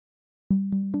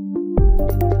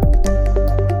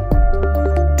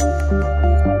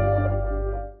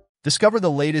Discover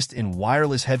the latest in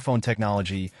wireless headphone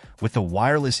technology with the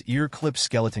wireless ear clip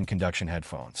skeleton conduction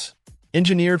headphones.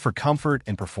 Engineered for comfort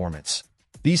and performance,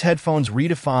 these headphones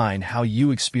redefine how you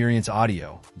experience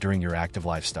audio during your active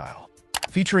lifestyle.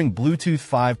 Featuring Bluetooth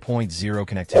 5.0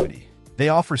 connectivity, they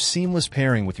offer seamless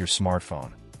pairing with your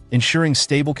smartphone, ensuring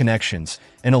stable connections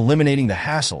and eliminating the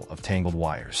hassle of tangled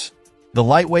wires. The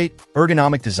lightweight,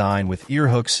 ergonomic design with ear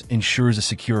hooks ensures a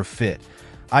secure fit,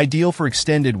 ideal for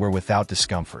extended wear without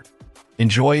discomfort.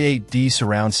 Enjoy 8D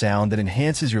surround sound that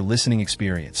enhances your listening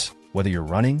experience, whether you're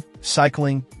running,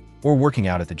 cycling, or working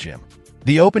out at the gym.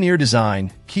 The open-ear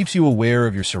design keeps you aware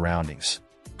of your surroundings,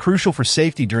 crucial for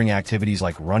safety during activities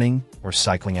like running or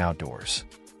cycling outdoors.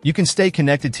 You can stay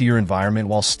connected to your environment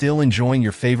while still enjoying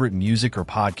your favorite music or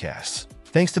podcasts,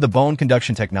 thanks to the bone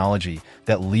conduction technology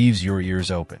that leaves your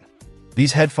ears open.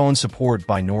 These headphones support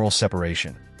binaural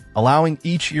separation, allowing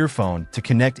each earphone to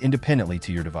connect independently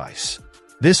to your device.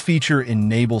 This feature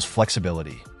enables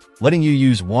flexibility, letting you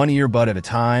use one earbud at a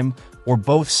time or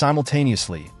both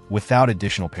simultaneously without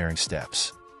additional pairing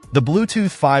steps. The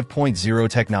Bluetooth 5.0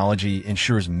 technology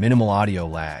ensures minimal audio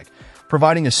lag,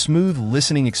 providing a smooth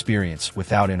listening experience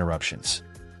without interruptions.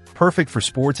 Perfect for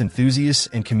sports enthusiasts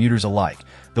and commuters alike,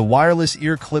 the wireless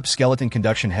ear clip skeleton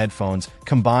conduction headphones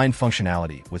combine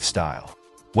functionality with style.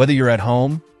 Whether you're at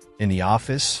home, in the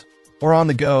office, or on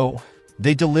the go,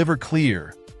 they deliver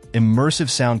clear, immersive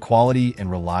sound quality and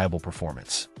reliable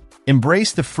performance.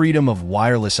 Embrace the freedom of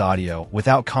wireless audio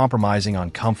without compromising on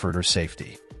comfort or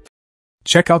safety.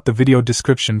 Check out the video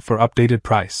description for updated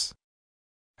price.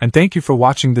 And thank you for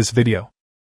watching this video.